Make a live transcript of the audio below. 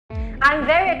I'm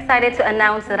very excited to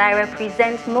announce that I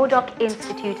represent Modok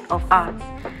Institute of Arts.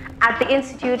 At the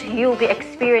Institute, you'll be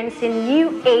experiencing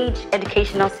new age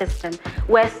educational system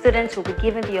where students will be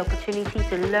given the opportunity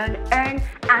to learn, earn,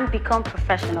 and become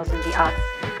professionals in the arts.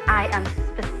 I am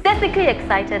specifically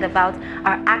excited about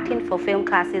our acting for film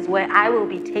classes where I will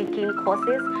be taking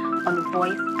courses on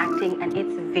voice acting and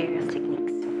its various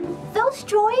techniques. Those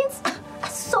drawings are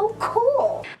so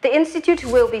cool! The Institute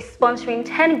will be sponsoring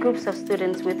 10 groups of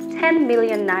students with 10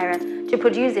 million naira to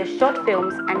produce their short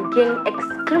films and gain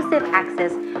exclusive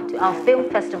access to our film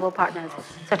festival partners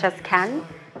such as Cannes,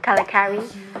 Calacari,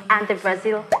 and the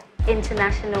Brazil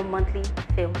International Monthly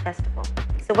Film Festival.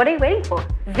 So what are you waiting for?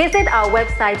 Visit our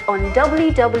website on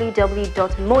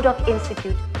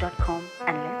www.modokinstitute.com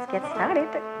and let's get started.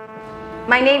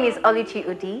 My name is Oluchi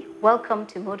Udi. Welcome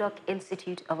to Modok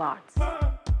Institute of Arts.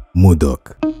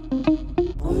 Modok.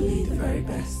 Only the very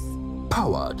best.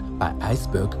 Powered by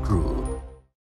Iceberg Group.